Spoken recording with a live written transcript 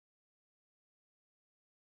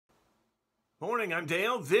Morning, I'm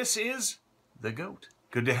Dale. This is The GOAT.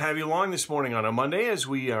 Good to have you along this morning on a Monday as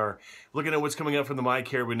we are looking at what's coming up from the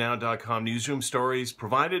MyCaribbeanNow.com newsroom. Stories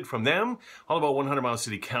provided from them, all about 100 Mile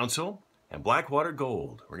City Council and Blackwater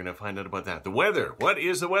Gold. We're going to find out about that. The weather. What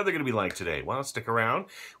is the weather going to be like today? Well, stick around.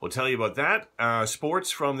 We'll tell you about that.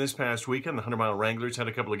 Sports from this past weekend. The 100 Mile Wranglers had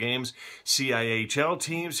a couple of games. CIHL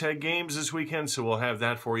teams had games this weekend, so we'll have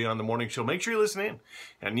that for you on the morning show. Make sure you listen in.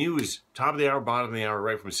 And news, top of the hour, bottom of the hour,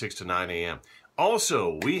 right from 6 to 9 a.m.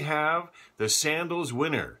 Also, we have the Sandals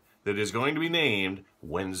winner that is going to be named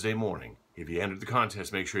Wednesday morning. If you entered the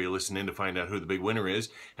contest, make sure you listen in to find out who the big winner is.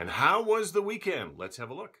 And how was the weekend? Let's have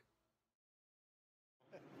a look.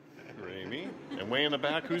 Amy, and way in the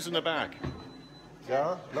back, who's in the back?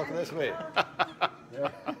 John, look this way.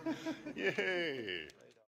 Yay!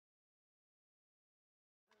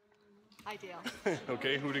 Hi, Dale.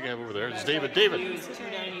 Okay, who do you have over there? It's David. David.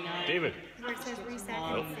 $2.99. David. Where it says reset.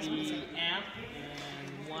 On the app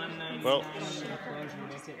and $1.99. Well,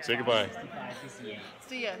 say goodbye. See ya.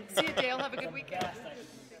 See ya, Dale. Have a good weekend.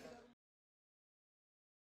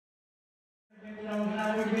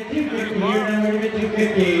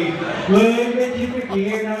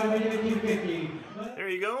 There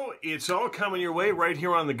you go. It's all coming your way right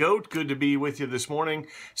here on The GOAT. Good to be with you this morning.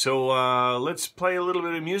 So let's play a little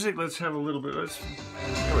bit of music. Let's have a little bit.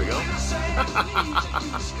 There we go.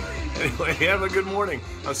 Anyway, have a good morning.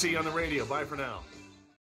 I'll see you on the radio. Bye for now.